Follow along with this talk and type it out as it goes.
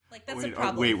That's a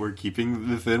problem. Wait, we're keeping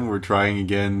this in? We're trying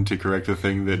again to correct a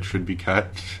thing that should be cut?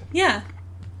 Yeah.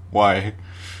 Why?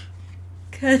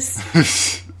 Because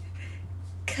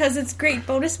it's great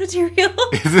bonus material.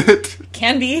 Is it?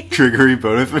 Can be. Triggery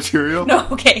bonus material? No,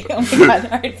 okay. Oh my god.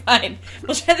 Alright, fine.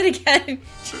 We'll try that again.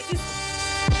 Jesus.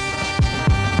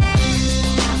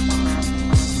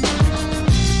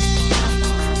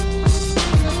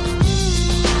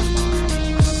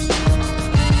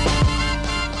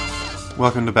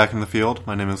 Welcome to Back in the Field.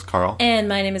 My name is Carl. And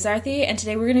my name is Arthi, and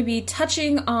today we're going to be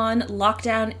touching on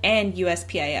LOCKDOWN and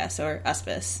USPIS, or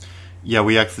USPIS. Yeah,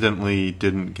 we accidentally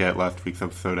didn't get last week's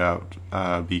episode out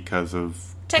because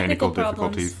of technical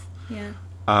difficulties. Yeah.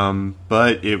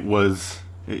 But it was...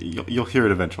 You'll hear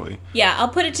it eventually. Yeah, I'll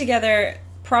put it together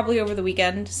probably over the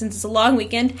weekend, since it's a long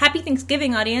weekend. Happy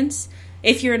Thanksgiving, audience,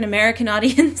 if you're an American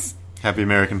audience. Happy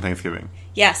American Thanksgiving.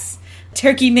 Yes.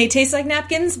 Turkey may taste like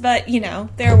napkins, but, you know,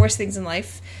 there are worse things in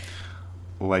life.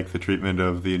 Like the treatment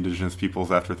of the indigenous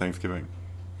peoples after Thanksgiving.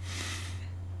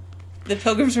 The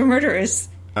Pilgrims were murderers.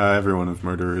 Everyone is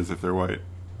murderers if they're white.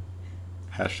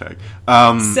 Hashtag.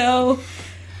 So,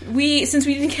 since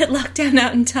we didn't get locked down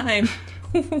out in time,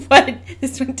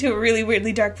 this went to a really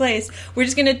weirdly dark place.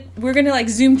 We're gonna like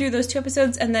zoom through those two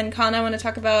episodes, and then Con, I want to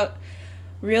talk about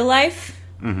real life.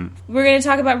 Mm-hmm. We're gonna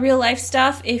talk about real life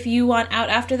stuff. If you want out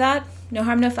after that, no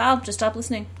harm, no foul. Just stop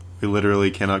listening. We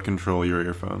literally cannot control your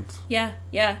earphones. Yeah.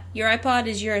 Your iPod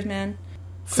is yours, man.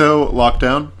 So,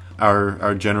 Lockdown,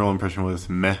 our general impression was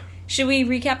meh. Should we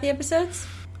recap the episodes?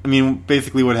 I mean,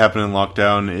 basically what happened in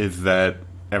Lockdown is that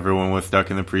everyone was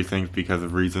stuck in the precinct because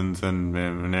of reasons and...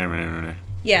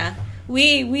 Yeah.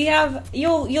 We have...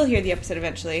 You'll hear the episode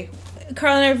eventually.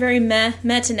 Carl and I are very meh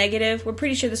to negative. We're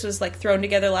pretty sure this was, like, thrown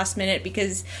together last minute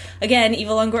because, again,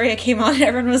 Eva Longoria came on and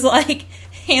everyone was like,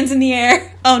 hands in the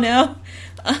air. Oh, no.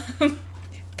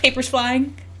 Papers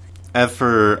flying. As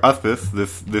for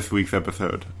USPIS, this week's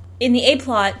episode... In the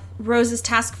A-plot, Rose's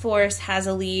task force has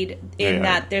a lead in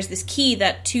that there's this key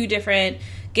that two different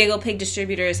Giggle Pig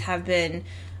distributors have been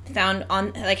found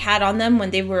on, like, had on them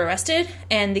when they were arrested,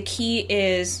 and the key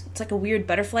it's like a weird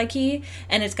butterfly key,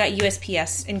 and it's got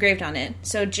USPS engraved on it.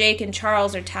 So Jake and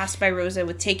Charles are tasked by Rosa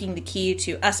with taking the key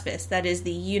to USPIS, that is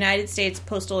the United States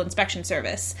Postal Inspection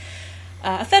Service,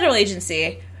 a federal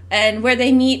agency, and where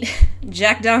they meet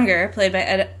Jack Donger, played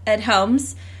by Ed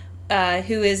Helms,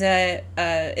 who is a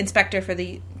inspector for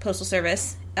the Postal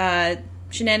Service.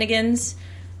 Shenanigans.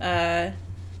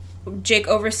 Jake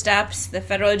oversteps. The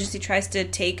federal agency tries to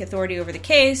take authority over the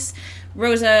case.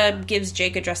 Rosa gives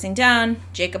Jake a dressing down.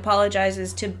 Jake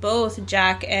apologizes to both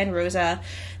Jack and Rosa.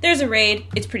 There's a raid.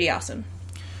 It's pretty awesome.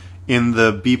 In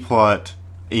the B-plot,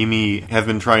 Amy has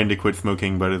been trying to quit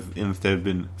smoking, but has instead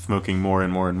been smoking more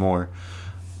and more and more,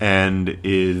 and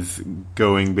is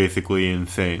going basically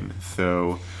insane.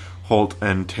 So... Holt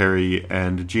and Terry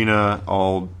and Gina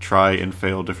all try and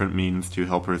fail different means to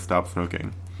help her stop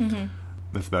smoking. Mm-hmm.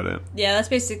 That's about it. Yeah, that's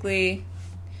basically...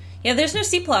 Yeah, there's no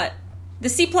C-plot. The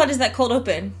C-plot is that cold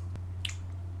open.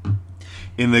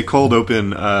 In the cold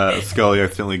open, Scully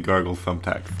accidentally gargles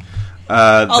thumbtacks.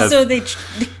 Also,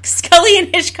 Scully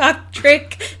and Hitchcock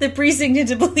trick the precinct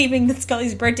into believing that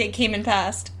Scully's birthday came and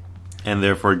passed. And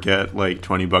therefore get, like,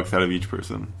 $20 out of each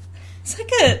person. It's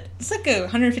like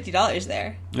 $150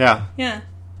 there. Yeah. Yeah.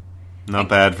 Not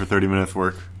bad for 30 minutes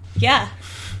work. Yeah.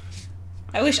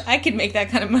 I wish I could make that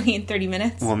kind of money in 30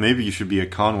 minutes. Well, maybe you should be a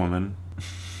con woman.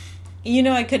 You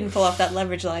know I couldn't pull off that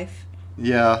leverage life.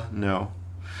 Yeah, no.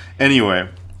 Anyway,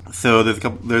 so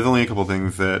there's only a couple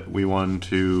things that we want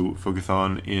to focus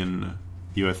on in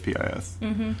USPIS.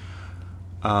 Mm-hmm.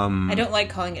 I don't like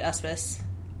calling it USPIS.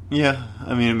 Yeah,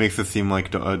 I mean, it makes it seem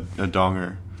like a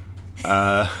donger.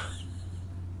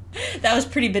 That was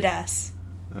pretty badass.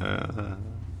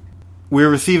 We're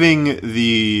receiving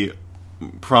the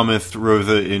promised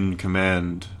Rosa in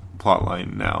command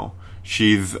plotline now.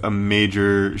 She's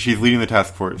leading the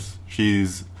task force.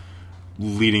 She's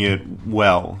leading it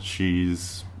well.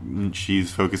 She's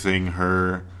focusing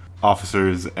her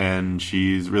officers, and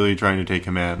she's really trying to take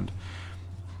command.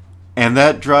 And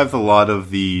that drives a lot of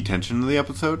the tension of the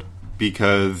episode,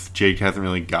 because Jake hasn't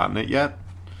really gotten it yet.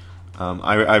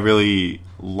 I really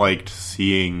liked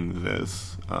seeing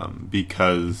this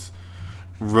because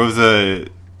Rosa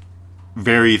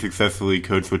very successfully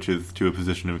code switches to a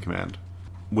position of command,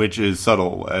 which is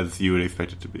subtle as you would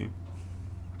expect it to be.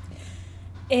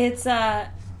 It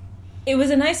was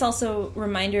a nice also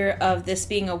reminder of this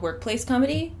being a workplace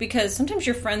comedy, because sometimes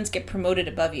your friends get promoted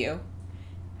above you,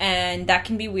 and that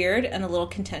can be weird and a little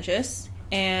contentious.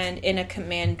 And in a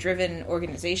command-driven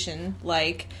organization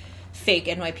like fake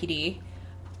NYPD,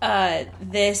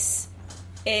 this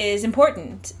is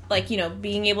important. Like, you know,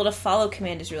 being able to follow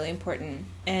command is really important.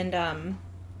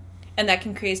 And that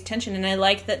can create tension. And I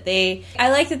like that they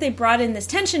brought in this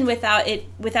tension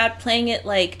without playing it,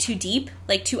 like, too deep,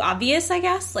 like, too obvious, I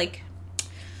guess, like,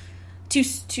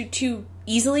 too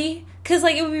easily. Because,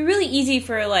 like, it would be really easy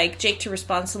for, like, Jake to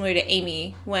respond similar to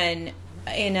Amy when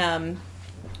in,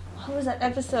 what was that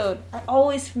episode? I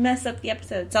always mess up the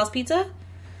episode. Sal's Pizza?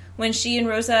 When she and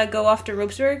Rosa go off to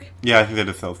Ropesburg? Yeah, I think that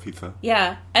is Sal's Pizza.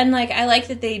 Yeah. And, like, I like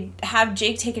that they have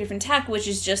Jake take a different tack, which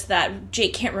is just that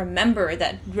Jake can't remember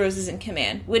that Rosa's in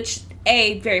command. Which,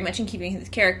 A, very much in keeping with his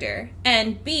character.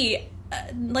 And, B,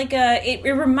 it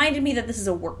reminded me that this is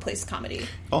a workplace comedy.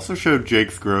 Also showed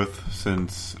Jake's growth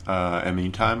since Emmy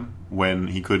time, when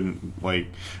he couldn't, like...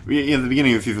 In the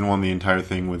beginning of Season 1, the entire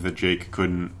thing was that Jake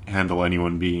couldn't handle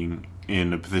anyone being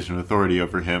in a position of authority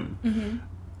over him. Mm-hmm.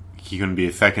 He couldn't be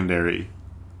a secondary,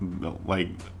 like,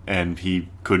 and he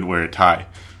couldn't wear a tie,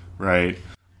 right?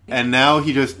 And now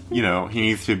he just, you know, he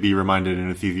needs to be reminded, and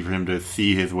it's easy for him to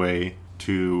see his way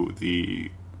to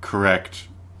the correct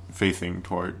facing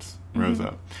towards Rosa.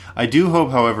 Mm-hmm. I do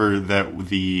hope, however, that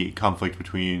the conflict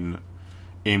between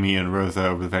Amy and Rosa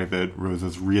over the fact that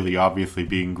Rosa's really obviously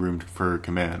being groomed for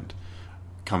command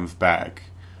comes back,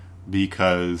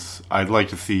 because I'd like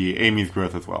to see Amy's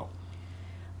growth as well.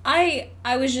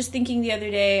 I was just thinking the other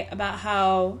day about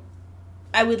how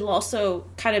I would also,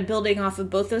 kind of building off of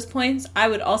both those points, I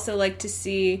would also like to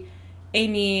see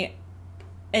Amy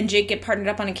and Jake get partnered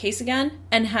up on a case again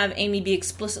and have Amy be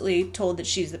explicitly told that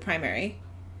she's the primary.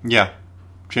 Yeah.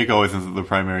 Jake always is the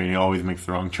primary and he always makes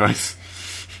the wrong choice.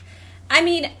 I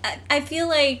mean, I feel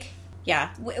like, yeah,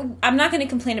 I'm not going to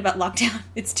complain about Lockdown.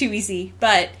 It's too easy.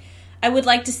 But I would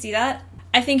like to see that.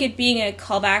 I think it being a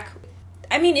callback...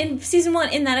 I mean, in Season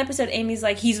 1, in that episode, Amy's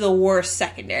like, he's the worst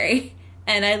secondary.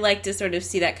 And I'd like to sort of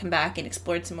see that come back and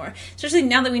explore it some more. Especially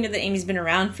now that we know that Amy's been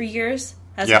around for years,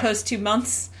 as opposed to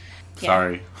months. Yeah.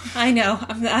 Sorry. I know.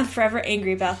 I'm forever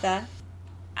angry about that.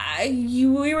 We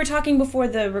were talking before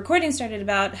the recording started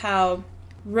about how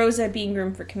Rosa being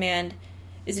groomed for command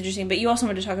is interesting, but you also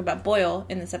wanted to talk about Boyle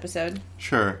in this episode.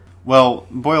 Sure. Well,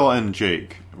 Boyle and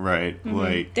Jake, right? Mm-hmm.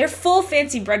 Like, they're full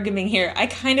fancy breadgumming here. I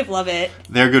kind of love it.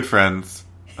 They're good friends.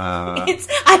 I was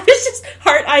just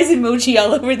heart eyes emoji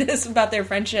all over this about their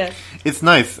friendship. It's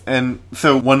nice. And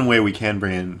so one way we can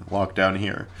bring in Lockdown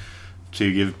here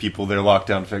to give people their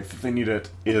lockdown fix if they need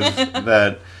it is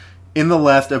that in the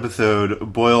last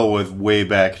episode, Boyle was way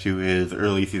back to his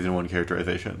early Season 1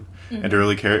 characterization. Mm-hmm. And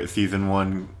early Season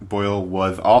 1, Boyle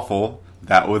was awful.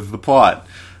 That was the plot.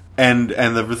 And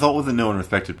the result was that no one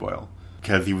respected Boyle,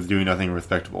 because he was doing nothing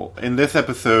respectable. In this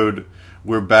episode,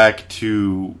 we're back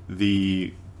to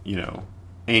the, you know,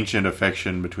 ancient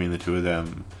affection between the two of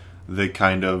them, the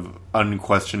kind of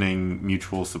unquestioning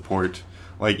mutual support.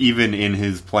 Like, even in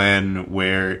his plan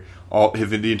where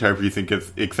the entire precinct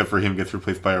except for him gets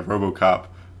replaced by a RoboCop,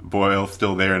 Boyle's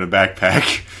still there in a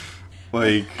backpack.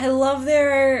 Like, I love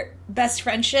their best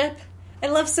friendship. I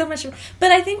love so much.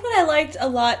 But I think what I liked a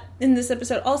lot in this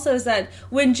episode also is that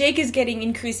when Jake is getting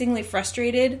increasingly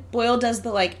frustrated, Boyle does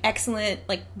the, like, excellent,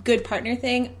 like, good partner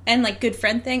thing and, like, good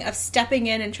friend thing of stepping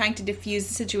in and trying to diffuse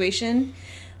the situation.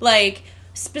 Like,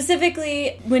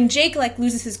 specifically, when Jake, like,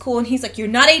 loses his cool and he's like, you're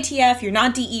not ATF, you're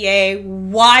not DEA,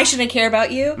 why should I care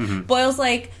about you? Mm-hmm. Boyle's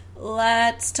like,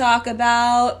 let's talk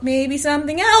about maybe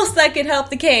something else that could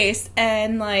help the case.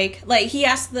 And, like he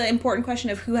asked the important question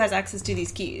of who has access to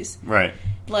these keys. Right.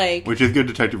 Like, which is good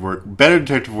detective work. Better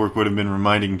detective work would have been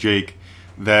reminding Jake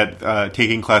that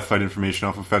taking classified information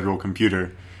off a federal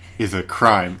computer is a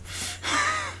crime.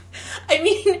 I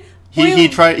mean, he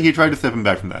tried to step him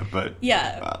back from that, but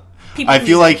yeah, I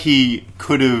feel like he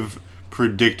could have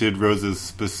predicted Rosa's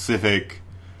specific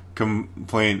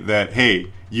complaint that,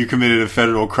 hey, you committed a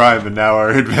federal crime and now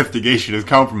our investigation is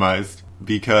compromised,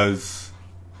 because,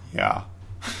 yeah.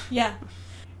 Yeah.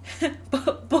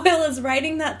 Boyle is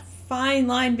writing that fine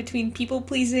line between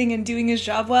people-pleasing and doing his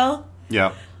job well.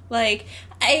 Yeah. Like,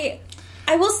 I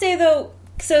will say, though,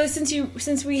 so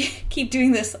since we keep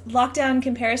doing this Lockdown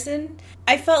comparison,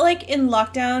 I felt like in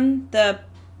Lockdown, the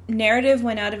narrative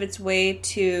went out of its way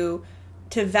to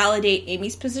validate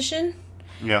Amy's position.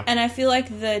 Yeah. And I feel like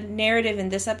the narrative in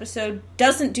this episode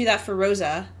doesn't do that for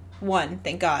Rosa. One,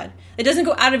 thank God. It doesn't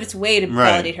go out of its way to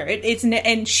validate her.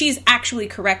 And she's actually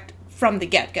correct from the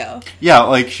get-go. Yeah,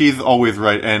 like, she's always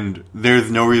right, and there's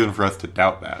no reason for us to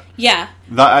doubt that. Yeah.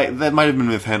 That might have been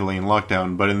mishandling in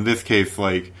Lockdown, but in this case,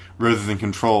 like, Rosa's in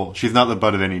control. She's not the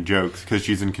butt of any jokes, because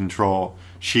she's in control.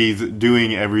 She's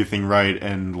doing everything right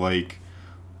and, like,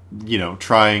 you know,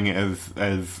 trying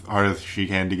as hard as she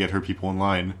can to get her people in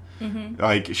line. Mm-hmm.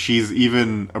 Like, she's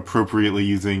even appropriately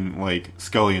using, like,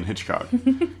 Scully and Hitchcock.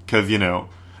 Because, you know,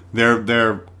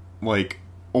 they're, like,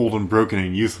 old and broken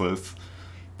and useless.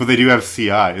 But they do have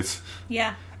CIs.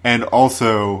 Yeah. And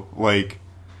also, like,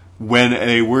 when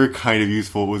they were kind of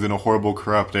useful, it was in a horrible,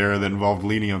 corrupt era that involved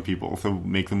leaning on people. So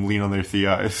make them lean on their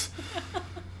CIs.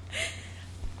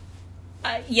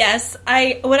 Yes.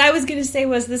 What I was going to say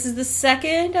was this is the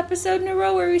second episode in a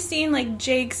row where we've seen, like,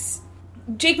 Jake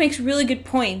makes really good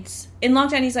points. In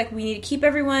Lockdown, he's like, we need to keep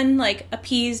everyone, like,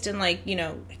 appeased and, like, you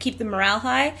know, keep the morale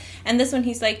high. And this one,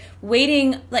 he's like,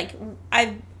 waiting, like,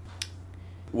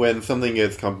 When something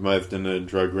gets compromised in a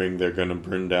drug ring, they're going to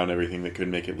burn down everything that could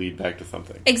make it lead back to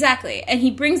something. Exactly. And he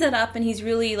brings that up, and he's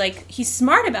really, like, he's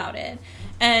smart about it.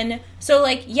 And so,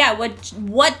 like, yeah,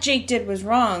 what Jake did was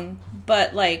wrong,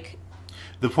 but, like...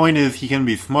 The point is, he can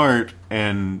be smart,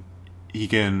 and he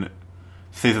can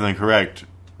say something correct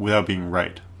without being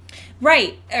right.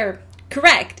 Right. Or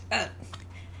correct.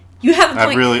 You have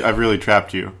a point. I've really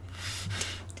trapped you.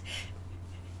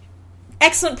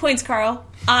 Excellent points, Carl.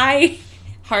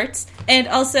 Hearts. And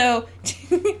also,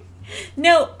 this is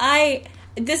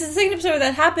the second episode where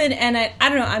that happened, and I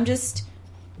don't know,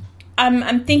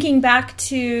 I'm thinking back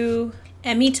to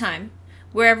Emmy Time,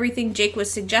 where everything Jake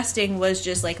was suggesting was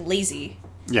just, like, lazy.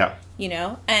 Yeah. You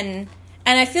know? And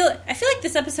I feel like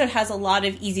this episode has a lot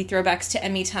of easy throwbacks to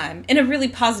Emmy Time, in a really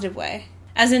positive way.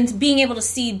 As in being able to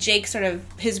see Jake sort of,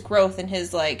 his growth and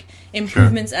his, like,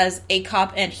 improvements as a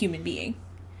cop and human being.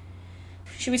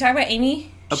 Should we talk about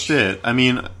Amy? A bit. I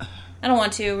mean... I don't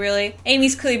want to, really.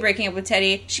 Amy's clearly breaking up with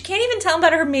Teddy. She can't even tell him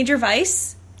about her major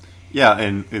vice. Yeah,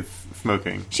 and it's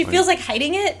smoking. She feels like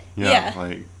hiding it? Yeah,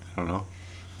 like, I don't know.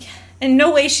 In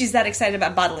no way she's that excited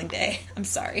about bottling day. I'm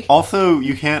sorry. Also,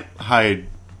 you can't hide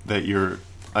that you're...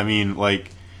 I mean,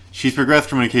 like, she's progressed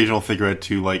from an occasional cigarette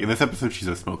to, like, in this episode, she's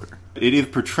a smoker. It is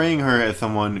portraying her as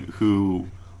someone who,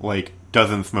 like,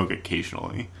 doesn't smoke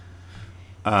occasionally.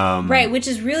 Right, which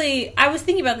is really... I was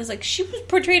thinking about this, like, she was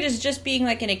portrayed as just being,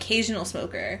 like, an occasional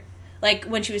smoker. Like,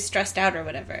 when she was stressed out or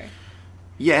whatever.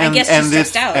 Yeah, I guess she's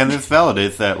stressed out. And this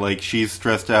validates that, like, she's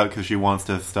stressed out because she wants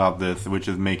to stop this, which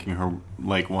is making her,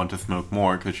 like, want to smoke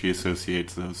more because she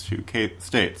associates those two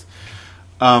states.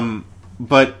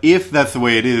 But if that's the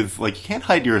way it is, like, you can't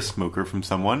hide you're a smoker from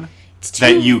someone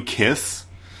that you kiss.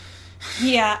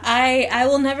 Yeah, I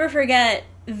will never forget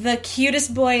the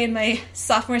cutest boy in my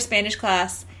sophomore Spanish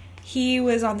class. He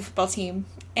was on the football team,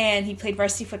 and he played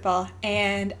varsity football,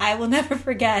 and I will never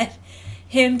forget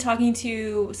him talking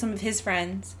to some of his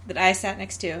friends that I sat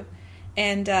next to,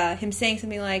 and him saying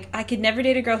something like, I could never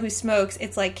date a girl who smokes,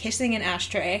 it's like kissing an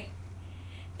ashtray.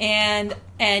 And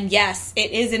yes,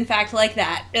 it is in fact like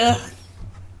that. Ugh.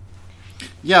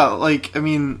 Yeah, like, I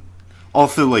mean,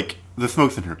 also, like, the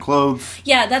smoke's in her clothes.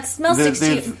 Yeah, that smell sticks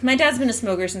to you. My dad's been a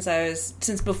smoker since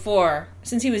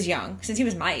he was young. Since he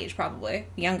was my age, probably.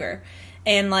 Younger.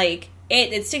 And, like,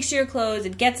 it sticks to your clothes,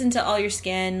 it gets into all your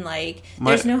skin, like,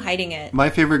 there's no hiding it.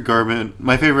 My favorite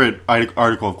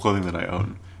article of clothing that I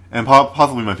own, and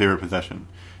possibly my favorite possession,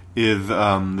 is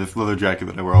this leather jacket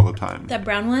that I wear all the time. That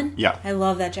brown one? Yeah. I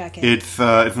love that jacket. It's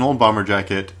an old bomber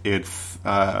jacket. It's,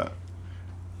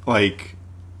 like...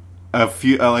 5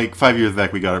 years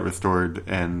back we got it restored,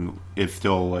 and it's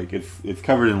still, like, it's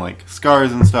covered in, like,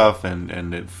 scars and stuff,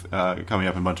 and it's coming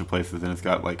up in a bunch of places, and it's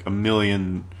got, like,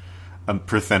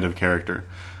 1,000,000% of character,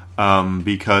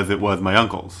 because it was my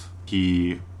uncle's.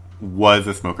 He was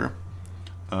a smoker,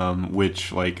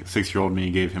 which, like, 6-year-old me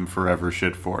gave him forever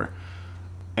shit for.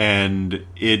 And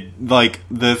it, like,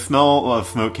 the smell of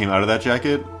smoke came out of that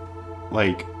jacket,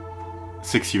 like,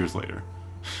 6 years later.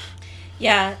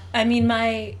 Yeah, I mean,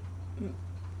 my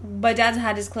dad's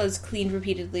had his clothes cleaned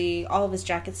repeatedly. All of his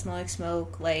jackets smell like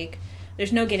smoke. Like,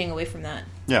 there's no getting away from that.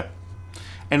 Yeah.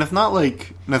 And it's not,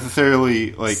 like,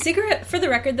 necessarily, like... For the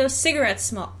record, though, cigarettes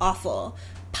smell awful.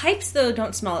 Pipes, though,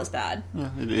 don't smell as bad. Yeah,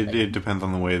 it depends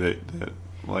on the way that,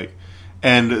 like...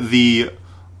 And the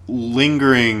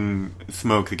lingering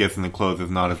smoke that gets in the clothes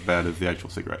is not as bad as the actual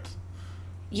cigarettes.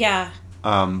 Yeah.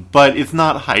 But it's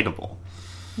not hideable.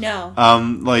 No.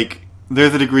 Like...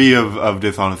 There's a degree of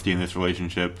dishonesty in this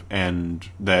relationship, and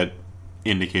that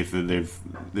indicates that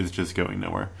it's just going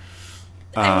nowhere.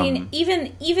 I mean,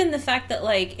 even the fact that,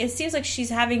 like, it seems like she's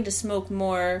having to smoke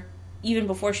more even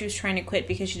before she was trying to quit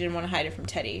because she didn't want to hide it from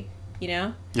Teddy, you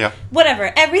know? Yeah.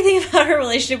 Whatever. Everything about her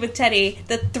relationship with Teddy,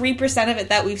 the 3% of it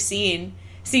that we've seen,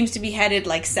 seems to be headed,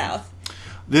 like, south.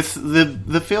 My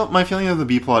feeling of the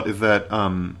B-plot is that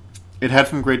it had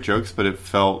some great jokes, but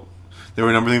there were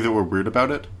a number of things that were weird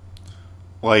about it.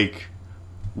 Like,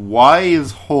 why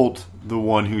is Holt the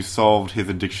one who solved his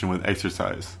addiction with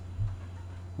exercise?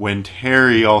 when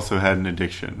Terry also had an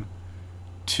addiction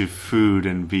to food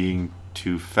and being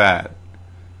too fat.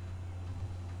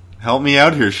 Help me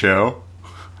out here, show.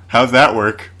 How's that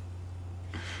work?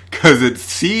 Because it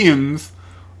seems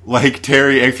like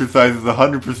Terry exercises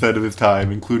 100% of his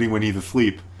time, including when he's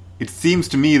asleep. It seems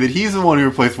to me that he's the one who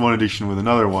replaced one addiction with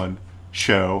another one.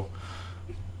 Show.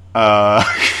 You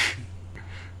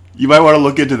might want to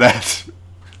look into that.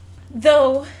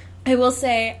 Though, I will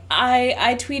say,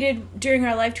 I tweeted during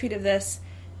our live tweet of this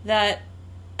that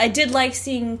I did like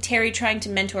seeing Terry trying to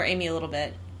mentor Amy a little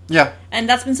bit. Yeah. And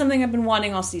that's been something I've been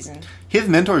wanting all season. His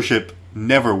mentorship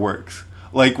never works.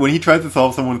 Like, when he tries to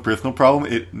solve someone's personal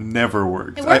problem, it never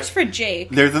works. It works for Jake.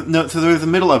 There's a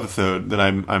middle episode that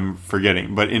I'm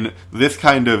forgetting, but in this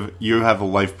kind of, you have a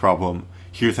life problem,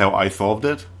 here's how I solved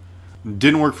it,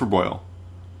 didn't work for Boyle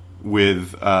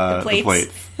with the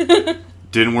plates.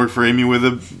 Didn't work for Amy with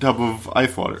a tub of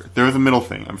ice water. There was a middle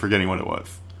thing, I'm forgetting what it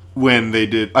was. When they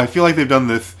did, I feel like they've done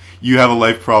this, you have a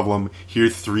life problem,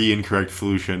 here's 3 incorrect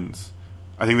solutions.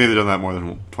 I think they've done that more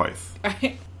than twice.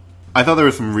 Right. I thought there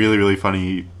were some really, really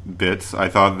funny bits. I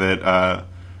thought that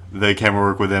the camera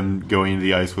work with them going into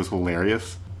the ice was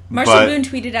hilarious. Marshall Boone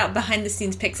tweeted out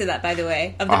behind-the-scenes pics of that, by the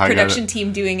way, of the production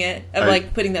team doing it,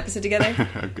 of putting the episode together.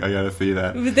 I gotta see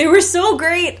that. They were so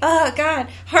great. Oh, God.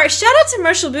 Shout out to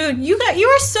Marshall Boone. You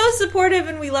are so supportive,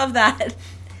 and we love that.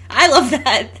 I love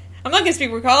that. I'm not going to speak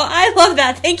for Carl. I love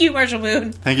that. Thank you, Marshall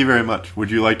Boone. Thank you very much.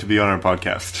 Would you like to be on our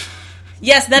podcast?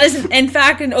 Yes, that is, in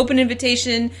fact, an open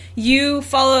invitation. You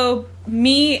follow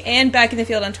me and Back in the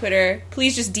Field on Twitter.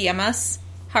 Please just DM us.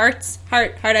 Hearts.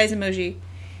 Heart eyes emoji.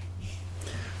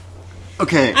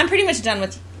 Okay. I'm pretty much done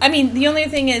with... I mean, the only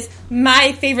thing is,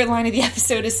 my favorite line of the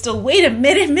episode is still, wait a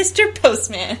minute, Mr.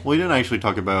 Postman. We didn't actually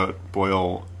talk about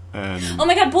Boyle and... Oh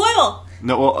my god, Boyle!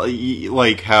 No, well,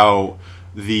 like how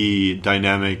the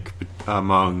dynamic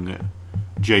among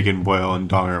Jake and Boyle and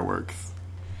Donger works.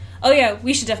 Oh yeah,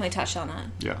 we should definitely touch on that.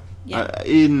 Yeah. Yeah.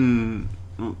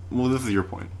 Well, this is your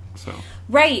point, so...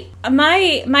 Right.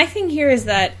 My thing here is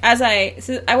that,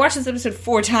 I watched this episode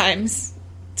 4 times,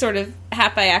 sort of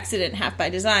half by accident, half by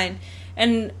design.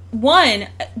 And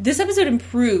this episode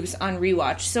improves on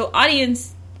rewatch. So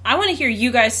audience, I want to hear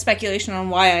you guys' speculation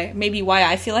on why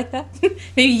I feel like that.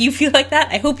 Maybe you feel like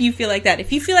that. I hope you feel like that.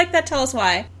 If you feel like that, tell us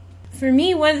why. For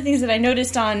me, one of the things that I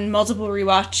noticed on multiple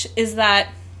rewatch is that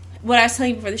what I was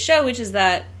telling you before the show, which is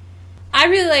that I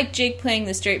really like Jake playing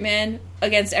the straight man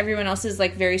against everyone else's,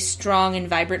 like, very strong and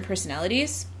vibrant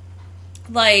personalities.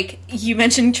 Like, you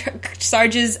mentioned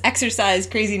Sarge's exercise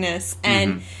craziness,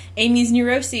 and Amy's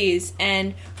neuroses,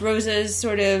 and Rosa's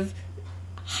sort of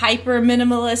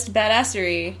hyper-minimalist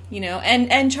badassery, you know,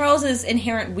 and Charles's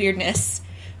inherent weirdness.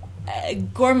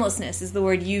 Gormlessness is the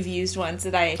word you've used once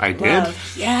that I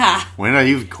love. Did? Yeah. When did I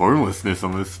use gormlessness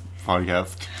on this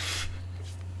podcast?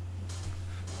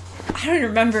 I don't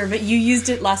remember, but you used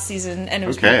it last season, and it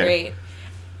was pretty great.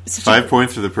 5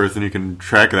 points to the person who can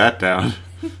track that down.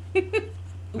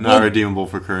 Not redeemable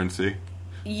for currency.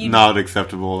 Not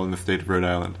acceptable in the state of Rhode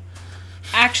Island.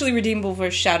 Actually redeemable for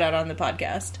a shout-out on the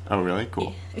podcast. Oh, really?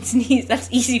 Cool.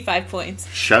 That's easy 5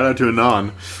 points. Shout out to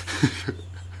Anon.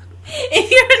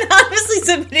 If you're anonymously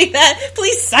submitting that,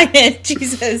 please sign it.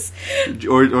 Jesus.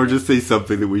 Or just say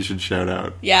something that we should shout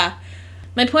out. Yeah.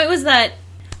 My point was that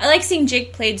I like seeing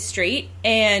Jake played straight,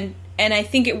 and I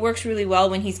think it works really well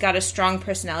when he's got a strong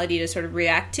personality to sort of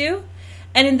react to.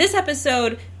 And in this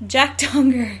episode, Jack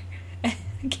Donger, I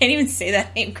can't even say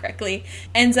that name correctly,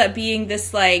 ends up being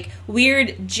this, like,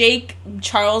 weird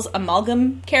Jake-Charles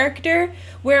amalgam character,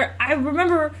 where I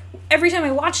remember every time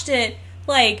I watched it,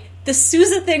 like, the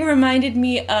Sousa thing reminded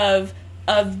me of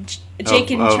Jake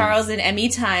and Charles in Emmy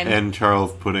time. And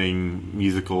Charles putting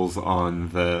musicals on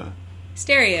the...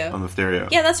 stereo. On the stereo.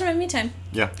 Yeah, that's from Emmy time.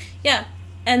 Yeah. Yeah.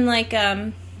 And, like,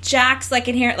 Jack's, like,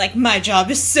 inherent, like, my job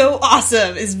is so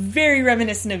awesome, is very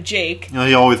reminiscent of Jake. You know,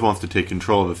 he always wants to take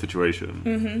control of the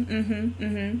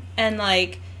situation. And,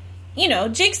 like, you know,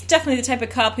 Jake's definitely the type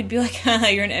of cop who'd be like, haha,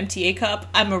 you're an MTA cop,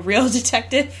 I'm a real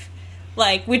detective.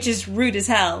 Like, which is rude as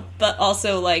hell, but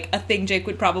also, like, a thing Jake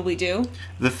would probably do.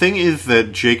 The thing is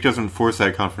that Jake doesn't force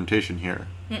that confrontation here.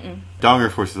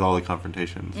 Donger forces all the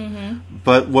confrontations.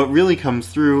 But what really comes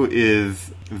through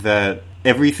is that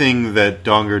everything that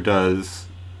Donger does,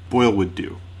 Boyle would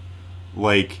do.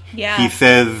 Like, he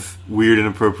says weird,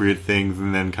 inappropriate things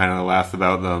and then kind of laughs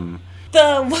about them.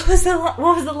 What was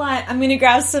the line? I'm gonna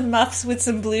grab some muffs with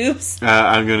some bloops.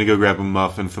 I'm gonna go grab a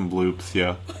muff and some bloops,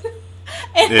 yeah.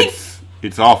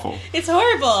 It's awful. It's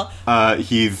horrible.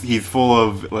 He's full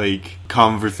of, like,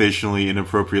 conversationally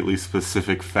inappropriately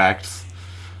specific facts.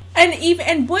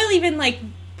 And Boyle even, like,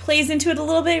 plays into it a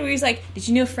little bit, where he's like, did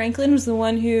you know Franklin was the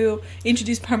one who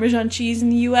introduced Parmesan cheese in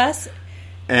the U.S.?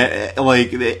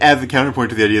 Like, as a counterpoint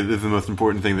to the idea that this is the most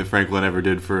important thing that Franklin ever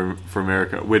did for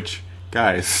America, which,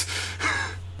 guys...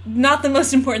 Not the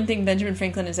most important thing Benjamin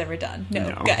Franklin has ever done.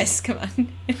 No, guys, come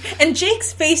on. And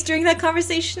Jake's face during that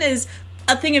conversation is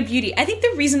a thing of beauty. I think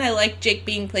the reason I like Jake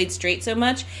being played straight so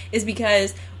much is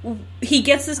because he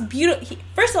gets this beautiful...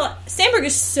 First of all, Sandberg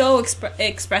is so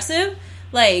expressive,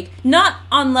 like, not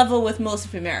on level with Melissa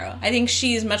Fumero. I think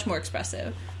she is much more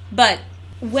expressive. But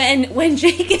when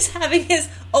Jake is having his,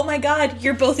 oh my god,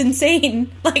 you're both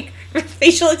insane, like,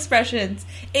 facial expressions,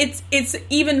 it's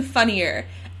even funnier.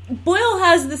 Boyle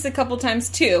has this a couple times,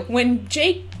 too. When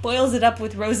Jake boils it up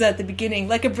with Rosa at the beginning,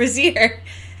 like a brazier.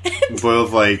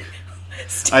 Boyle's like...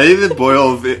 I think that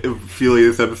Boyle's feeling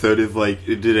this episode is like,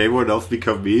 did anyone else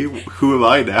become me? Who am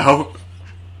I now?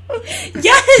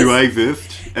 Yes! Do I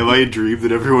exist? Am I a dream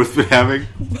that everyone's been having?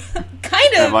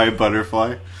 Kind of. Am I a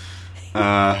butterfly?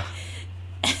 Yeah.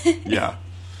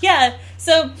 Yeah.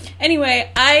 So,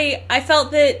 anyway, I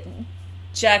felt that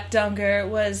Jack Dunger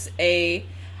was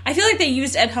I feel like they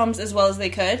used Ed Helms as well as they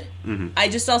could. Mm-hmm. I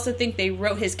just also think they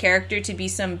wrote his character to be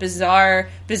some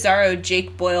bizarro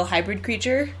Jake Boyle hybrid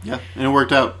creature. Yeah, and it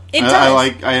worked out. It does.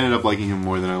 I ended up liking him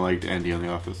more than I liked Andy on The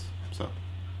Office. So.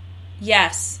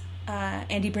 Yes,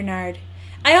 Andy Bernard.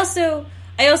 I also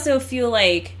feel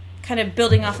like, kind of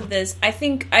building off of this, I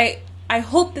think I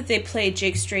hope that they play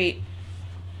Jake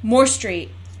more straight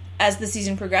as the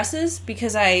season progresses,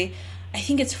 because I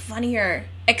think it's funnier.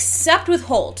 Except with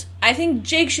Holt. I think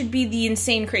Jake should be the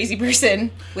insane, crazy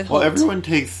person with Holt. Well, everyone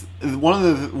takes... One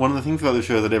of the things about the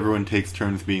show is that everyone takes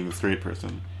turns being the straight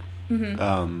person. Mm-hmm.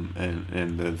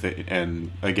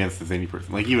 And against the zany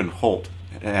person. Like, even Holt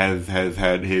has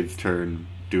had his turn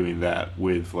doing that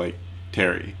with, like,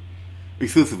 Terry.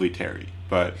 Exclusively Terry.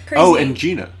 But... Crazy. Oh, and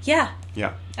Gina. Yeah.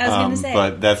 Yeah. I was going to say.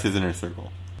 But that's his inner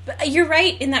circle. But you're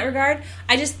right in that regard.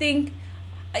 I just think...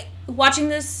 watching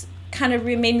this... kind of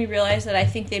made me realize that I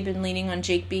think they've been leaning on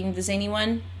Jake being the zany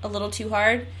one a little too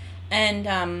hard. And,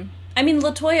 I mean,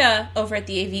 LaToya over at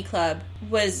the AV Club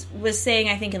was saying,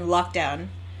 I think in Lockdown,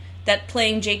 that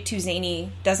playing Jake too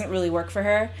zany doesn't really work for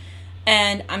her.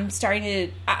 And I'm starting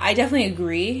to... I definitely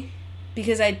agree,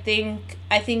 because I think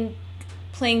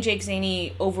playing Jake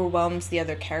zany overwhelms the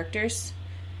other characters,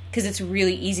 because it's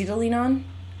really easy to lean on,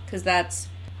 because that's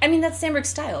Sandberg's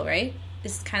style, right?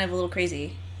 It's kind of a little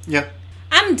crazy. Yeah.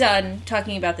 I'm done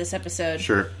talking about this episode.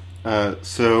 Sure.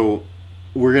 So,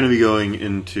 we're going to be going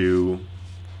into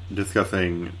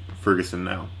discussing Ferguson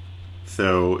now.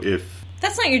 So, if...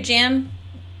 That's not your jam,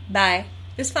 bye.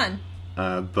 It was fun.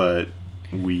 But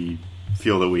we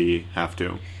feel that we have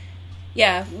to.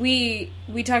 Yeah, we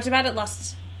talked about it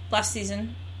last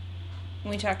season.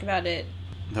 We talked about it...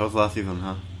 That was last season,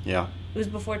 huh? Yeah. It was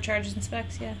before Charges and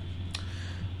Specs, yeah.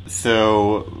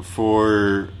 So,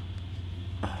 for...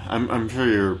 I'm sure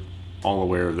you're all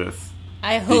aware of this.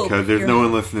 I hope. Because there's no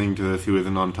one listening to this who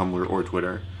isn't on Tumblr or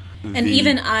Twitter. And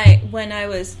even when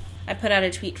I put out a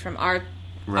tweet from our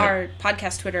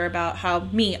podcast Twitter about how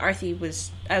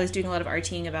I was doing a lot of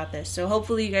RTing about this. So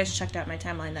hopefully you guys checked out my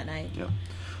timeline that night. Yeah.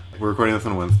 We're recording this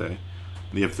on Wednesday.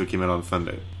 The episode came out on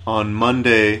Sunday. On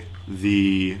Monday,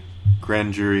 the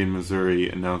grand jury in Missouri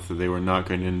announced that they were not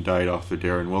going to indict Officer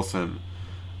Darren Wilson,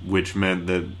 which meant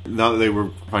that not that they were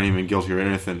finding him guilty or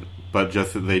innocent, but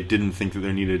just that they didn't think that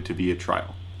there needed to be a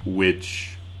trial.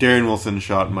 Which Darren Wilson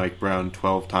shot Mike Brown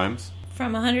 12 times.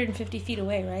 From 150 feet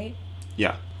away, right?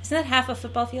 Yeah. Isn't that half a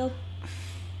football field?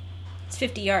 It's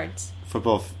 50 yards.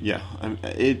 Football, yeah.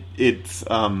 It's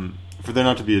for there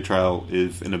not to be a trial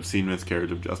is an obscene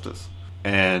miscarriage of justice.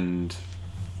 And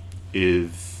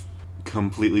is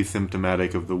completely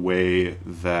symptomatic of the way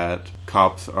that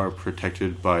cops are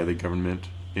protected by the government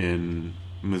in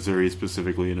Missouri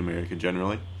specifically, in America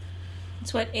generally.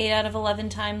 It's 8 out of 11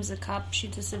 times a cop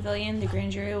shoots a civilian, the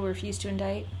grand jury will refuse to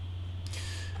indict.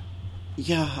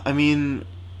 Yeah, I mean,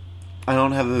 I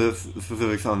don't have the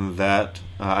specifics on that.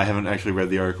 I haven't actually read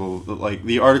the article. Like,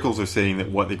 the articles are saying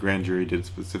that what the grand jury did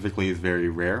specifically is very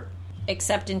rare.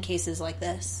 Except in cases like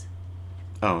this.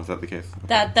 Oh, is that the case?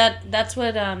 Okay. That's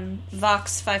what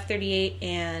Vox 538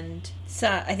 and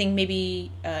I think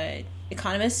maybe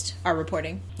Economist are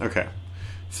reporting. Okay.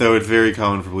 So it's very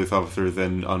common for police officers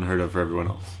and unheard of for everyone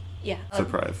else. Yeah.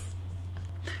 Surprise.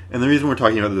 And the reason we're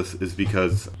talking about this is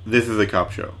because this is a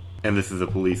cop show. And this is a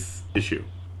police issue.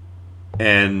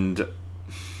 And,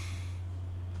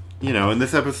 you know, in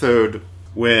this episode,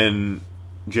 when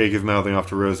Jake is mouthing off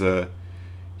to Rosa,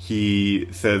 he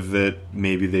says that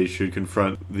maybe they should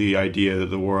confront the idea that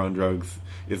the war on drugs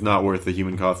is not worth the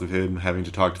human cost of him having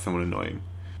to talk to someone annoying.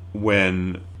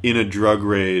 when in a drug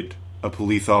raid, a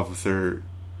police officer...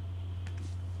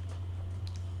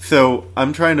 So,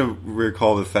 I'm trying to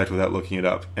recall this fact without looking it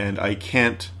up, and I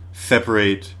can't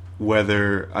separate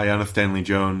whether Ayanna Stanley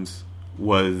Jones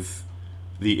was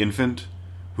the infant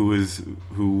who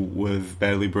was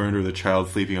badly burned, or the child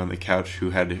sleeping on the couch who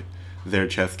had their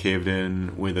chest caved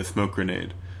in with a smoke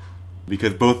grenade.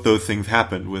 Because both those things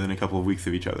happened within a couple of weeks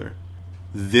of each other.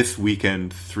 This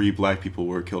weekend, 3 black people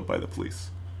were killed by the police.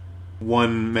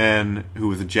 One man who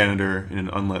was a janitor in an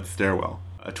unlit stairwell.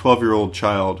 A 12-year-old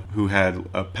child who had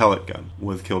a pellet gun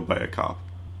was killed by a cop.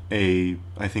 I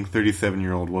think,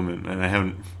 37-year-old woman, and I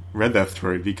haven't read that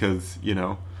story because,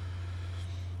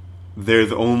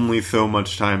 there's only so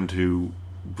much time to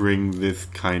bring this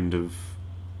kind of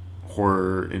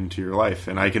horror into your life.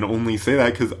 And I can only say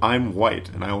that because I'm white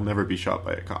and I will never be shot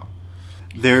by a cop.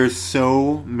 There's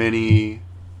so many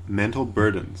mental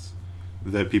burdens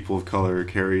that people of color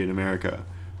carry in America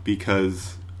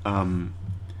because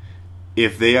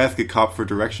if they ask a cop for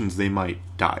directions, they might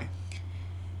die.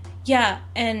 Yeah,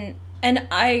 and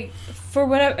I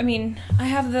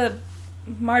have the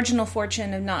marginal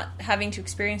fortune of not having to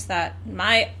experience that.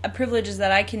 My privilege is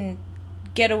that I can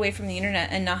get away from the internet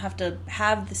and not have to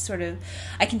have this sort of...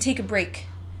 I can take a break,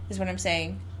 is what I'm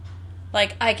saying.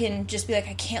 Like, I can just be like,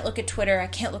 I can't look at Twitter, I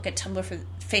can't look at Tumblr, for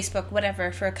Facebook,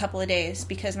 whatever, for a couple of days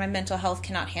because my mental health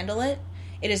cannot handle it.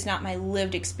 It is not my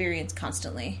lived experience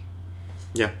constantly.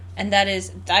 Yeah. And that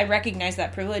is... I recognize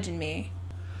that privilege in me.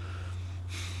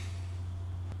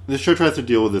 The show tries to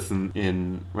deal with this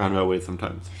in roundabout ways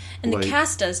sometimes. And the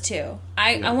cast does, too.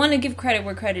 I want to give credit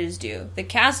where credit is due. The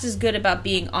cast is good about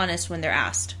being honest when they're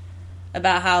asked.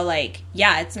 About how,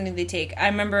 it's something they take. I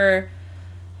remember...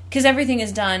 Because everything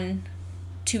is done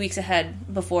 2 weeks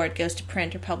ahead before it goes to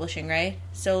print or publishing, right?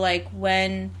 So,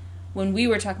 when we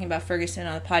were talking about Ferguson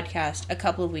on the podcast, a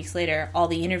couple of weeks later, all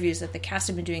the interviews that the cast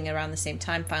had been doing around the same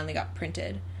time finally got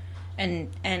printed.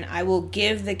 And I will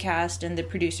give the cast and the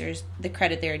producers the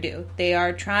credit they are due. They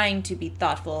are trying to be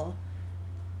thoughtful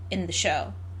in the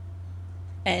show.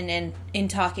 And in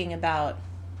talking about...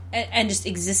 And just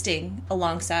existing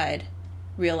alongside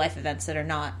real-life events that are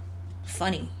not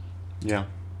funny. Yeah.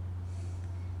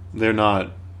 They're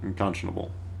not unconscionable.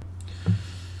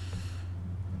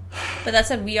 But that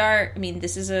said,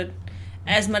 this is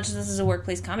as much as this is a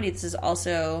workplace comedy, this is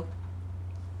also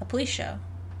a police show.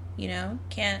 You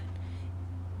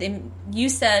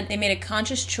said they made a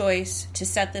conscious choice to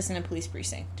set this in a police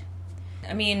precinct.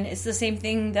 It's the same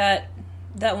thing that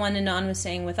one Anon was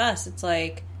saying with us. It's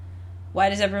like, why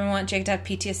does everyone want Jake to have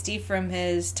PTSD from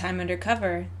his time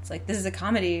undercover? It's like, this is a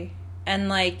comedy.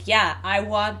 And I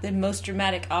want the most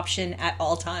dramatic option at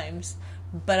all times.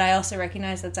 But I also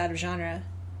recognize that's out of genre.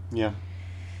 Yeah.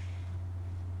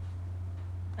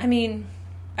 I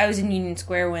was in Union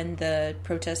Square when the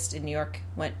protest in New York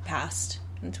went past.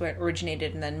 That's where it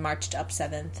originated, and then marched up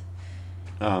 7th.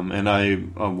 And I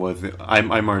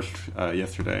marched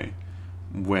yesterday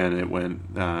when it went.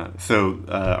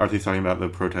 Arthur's talking about the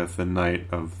protest the night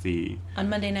of the... On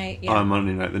Monday night, yeah. On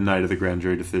Monday night, the night of the grand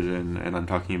jury decision, and I'm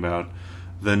talking about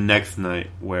the next night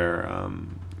where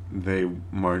they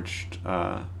marched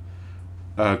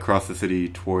across the city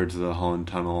towards the Holland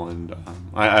Tunnel, and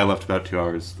I left about 2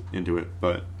 hours into it,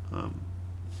 but...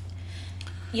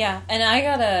 Yeah, and I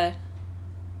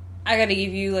gotta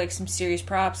give you some serious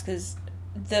props because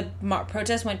the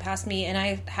protest went past me and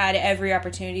I had every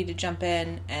opportunity to jump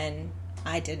in and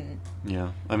I didn't.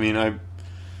 Yeah, I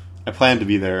planned to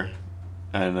be there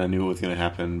and I knew it was going to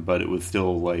happen, but it was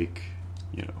still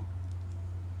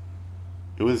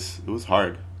it was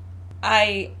hard.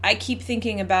 I keep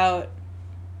thinking about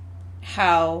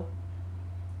how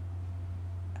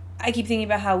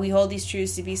we hold these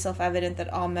truths to be self-evident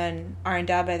that all men are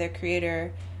endowed by their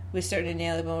Creator with certain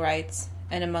inalienable rights,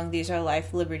 and among these are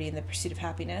life, liberty, and the pursuit of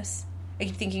happiness. I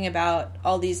keep thinking about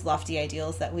all these lofty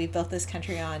ideals that we've built this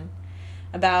country on,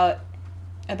 about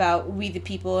we the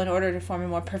people, in order to form a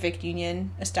more perfect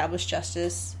union, establish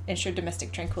justice, ensure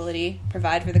domestic tranquility,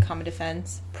 provide for the common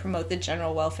defense, promote the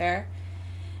general welfare,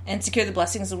 and secure the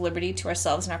blessings of liberty to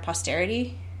ourselves and our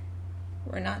posterity.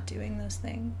 We're not doing those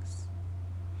things.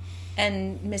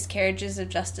 And miscarriages of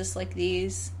justice like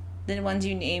these, the ones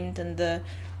you named and the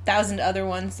 1,000 other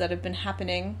ones that have been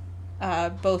happening,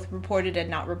 both reported and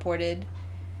not reported.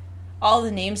 All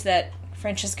the names that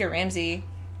Francisca Ramsey,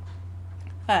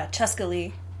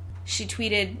 Chuscali, she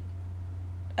tweeted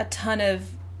a ton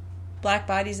of black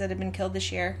bodies that have been killed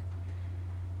this year.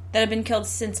 That have been killed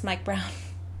since Mike Brown.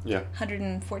 Yeah.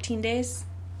 114 days,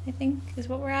 I think, is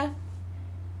what we're at.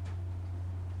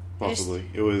 Possibly.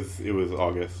 It was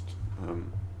August.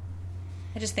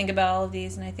 I just think about all of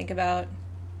these, and I think about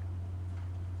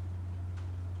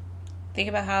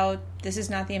how this is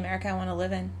not the America I want to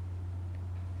live in.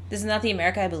 This is not the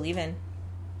America I believe in.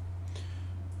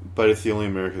 But it's the only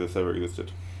America that's ever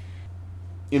existed.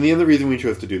 In the end, the reason we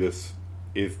chose to do this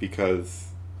is because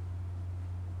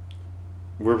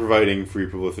we're providing free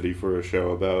publicity for a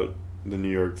show about the New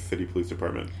York City Police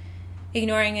Department.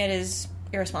 Ignoring it is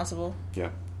irresponsible. Yeah.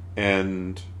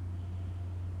 And,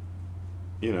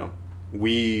 you know,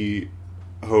 we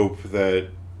hope that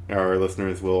our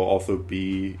listeners will also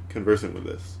be conversant with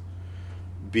this.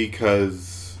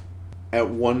 Because at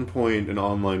one point, an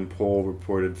online poll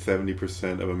reported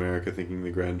 70% of America thinking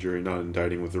the grand jury not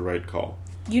indicting was the right call.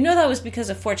 You know that was because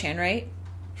of 4chan, right?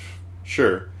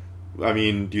 Sure. I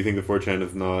mean, do you think the 4chan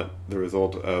is not the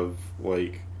result of,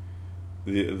 like,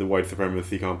 the white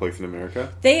supremacy complex in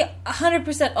America? They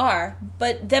 100% are,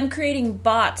 but them creating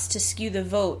bots to skew the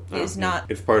vote is not...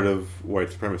 It's part of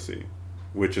white supremacy,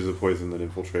 which is a poison that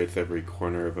infiltrates every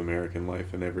corner of American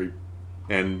life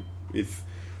and it's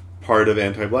part of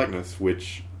anti-blackness,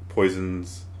 which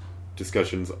poisons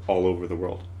discussions all over the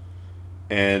world.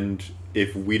 And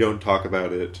if we don't talk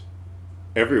about it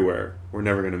everywhere, we're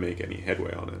never going to make any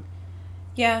headway on it.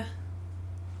 Yeah.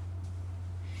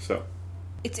 So.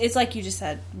 It's like you just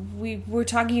said. We're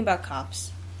talking about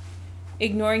cops.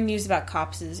 Ignoring news about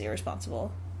cops is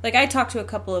irresponsible. Like, I talked to a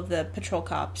couple of the patrol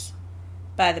cops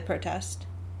by the protest.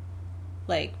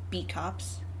 Like, beat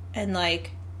cops. And,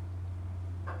 like,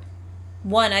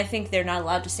 one, I think they're not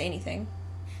allowed to say anything,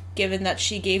 given that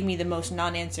she gave me the most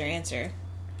non-answer answer.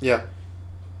 Yeah.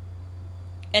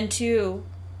 And two,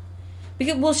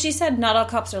 because, well, she said not all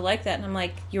cops are like that, and I'm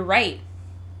like, you're right.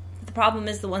 The problem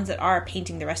is the ones that are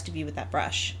painting the rest of you with that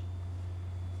brush.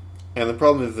 And the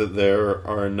problem is that there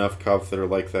are enough cops that are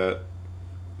like that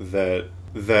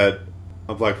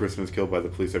a black person is killed by the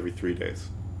police every 3 days.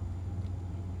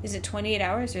 Is it 28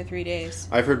 hours or 3 days?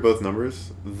 I've heard both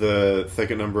numbers. The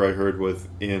second number I heard was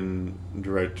in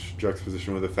direct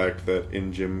juxtaposition with the fact that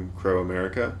in Jim Crow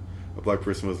America, a black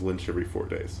person was lynched every 4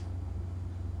 days.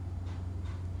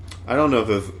 I don't know if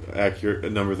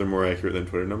those numbers are more accurate than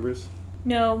Twitter numbers.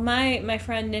 No, my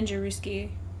friend Ninja Ruski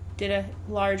did a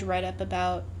large write-up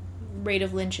about rate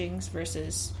of lynchings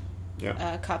versus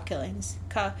cop killings.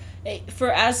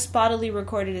 For as spottily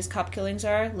recorded as cop killings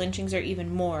are, lynchings are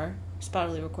even more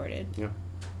spottily recorded. Yeah.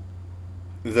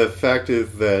 The fact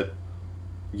is that,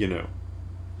 you know,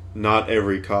 not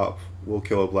every cop will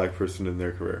kill a black person in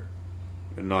their career.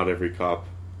 And not every cop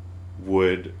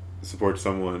would support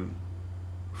someone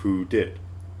who did.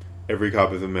 Every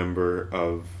cop is a member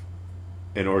of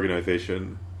an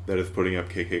organization that is putting up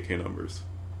KKK numbers.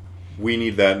 We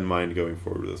need that in mind going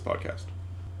forward with this podcast.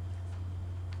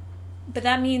 But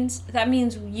that means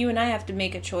you and I have to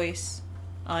make a choice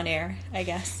on air, I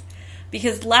guess.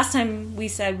 Because last time we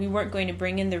said we weren't going to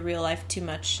bring in the real life too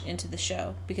much into the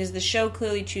show. Because the show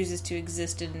clearly chooses to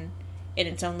exist in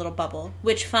its own little bubble.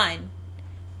 Which, fine.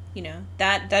 You know,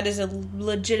 that is a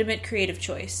legitimate creative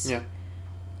choice. Yeah.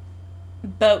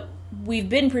 But we've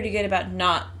been pretty good about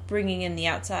not bringing in the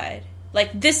outside.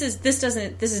 Like, this is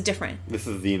different. This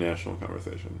is the national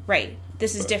conversation. Right.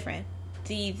 This is different.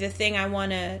 The thing I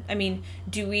want to... I mean,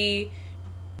 do we...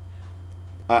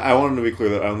 I wanted to be clear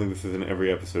that I don't think this is an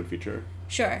every episode feature.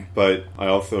 Sure. But I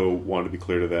also want to be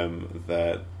clear to them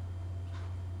that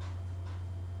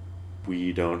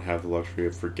we don't have the luxury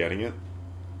of forgetting it.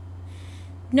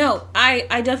 No,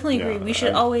 I definitely agree. We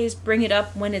should always bring it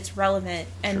up when it's relevant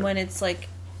and when it's, like,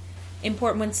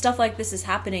 important. When stuff like this is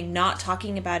happening, not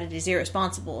talking about it is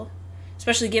irresponsible.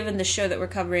 Especially given the show that we're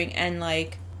covering and,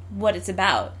 like, what it's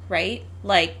about, right?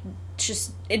 Like,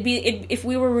 just, if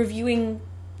we were reviewing,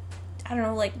 I don't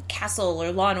know, like, Castle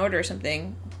or Law and Order or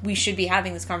something, we should be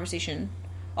having this conversation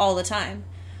all the time.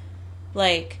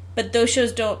 Like, but those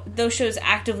shows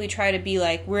actively try to be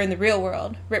like, we're in the real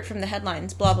world, ripped from the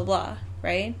headlines, blah, blah, blah.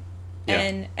 Right?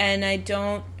 Yeah. And I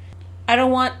don't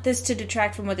want this to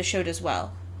detract from what the show does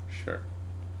well. Sure.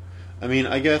 I mean,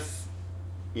 I guess,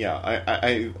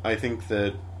 I think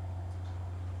that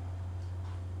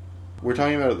we're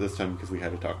talking about it this time because we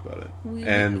had to talk about it.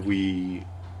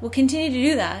 We'll continue to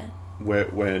do that.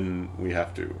 When we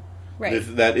have to. Right.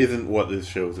 That isn't what this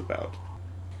show is about.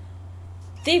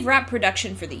 They've wrapped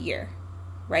production for the year,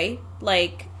 right?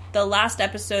 Like, the last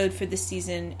episode for this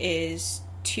season is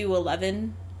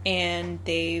 2/11, and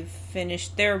they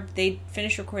finished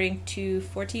recording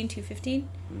 2/14, 2/15.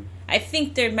 I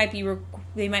think they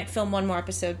might film one more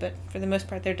episode, but for the most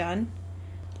part they're done.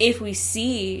 If we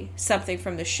see something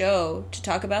from the show to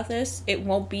talk about this, it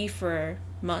won't be for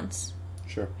months.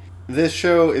 Sure. This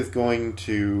show is going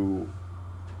to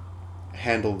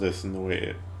handle this in the way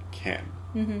it can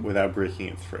without breaking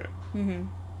its frame. Mm-hmm.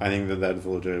 I think that is a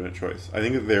legitimate choice. I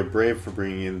think that they're brave for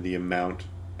bringing in the amount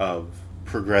of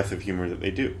progressive humor that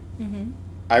they do. Mm-hmm.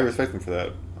 I respect them for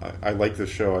that. I like this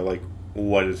show. I like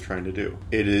what it's trying to do.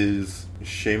 It is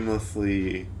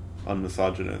shamelessly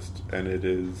unmisogynist, and it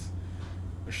is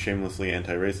shamelessly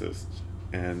anti-racist,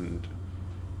 and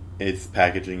it's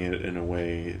packaging it in a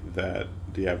way that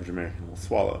the average American will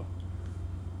swallow.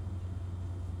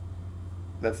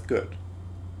 That's good.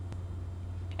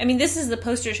 I mean, this is the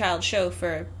poster child show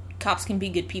for cops can be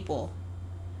good people,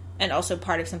 and also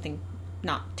part of something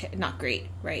not great,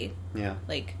 right? Yeah.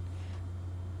 Like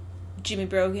Jimmy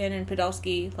Brogan and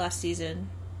Podolsky last season.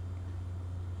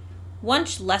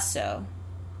 Wunsch less so.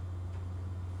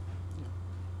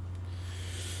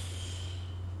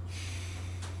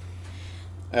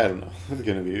 I don't know. It's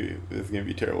gonna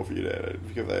be terrible for you to edit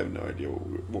because I have no idea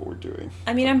what we're doing.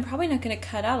 I mean, I'm probably not going to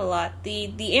cut out a lot.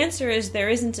 The answer is there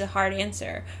isn't a hard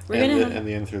answer. And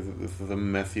the answer is that this is a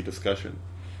messy discussion.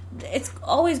 It's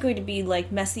always going to be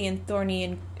like messy and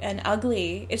thorny and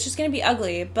ugly. It's just going to be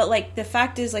ugly. But like the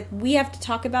fact is, like, we have to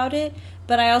talk about it.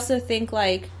 But I also think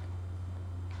like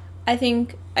I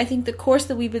think the course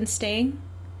that we've been staying,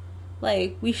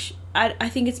 like I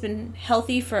think it's been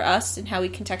healthy for us and how we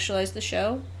contextualize the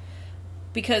show,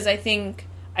 because I think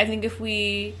if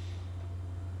we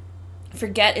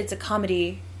forget it's a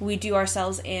comedy, we do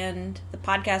ourselves and the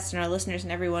podcast and our listeners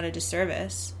and everyone a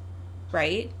disservice,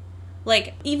 right?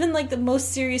 Like, even like the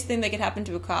most serious thing that could happen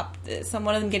to a cop,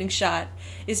 one of them getting shot,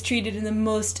 is treated in the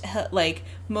most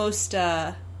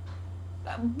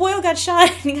Boyle got shot,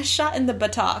 and he got shot in the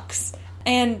buttocks,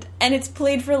 and it's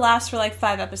played for laughs for like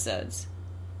 5 episodes.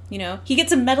 You know, he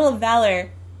gets a Medal of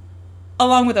Valor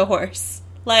along with a horse.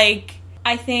 Like,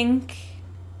 I think,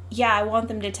 yeah, I want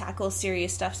them to tackle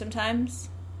serious stuff sometimes,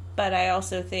 but I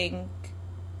also think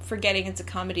forgetting it's a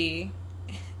comedy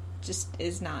just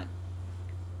is not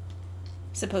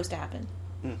supposed to happen.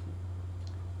 Mm-hmm.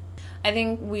 I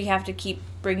think we have to keep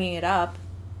bringing it up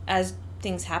as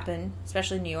things happen,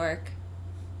 especially in New York.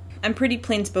 I'm pretty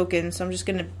plain-spoken, so I'm just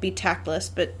going to be tactless,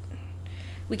 but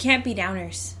we can't be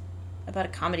downers about a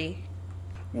comedy.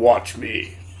 Watch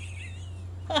me.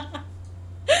 I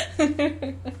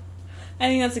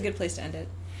think that's a good place to end it.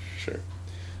 Sure.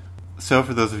 So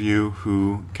for those of you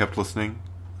who kept listening,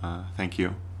 thank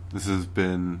you. This has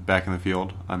been Back in the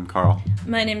Field. I'm Carl.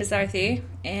 My name is Arthi,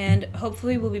 and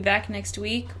hopefully we'll be back next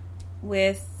week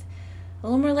with a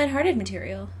little more lighthearted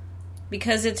material,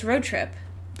 because it's road trip.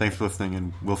 Thanks for listening,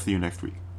 and we'll see you next week.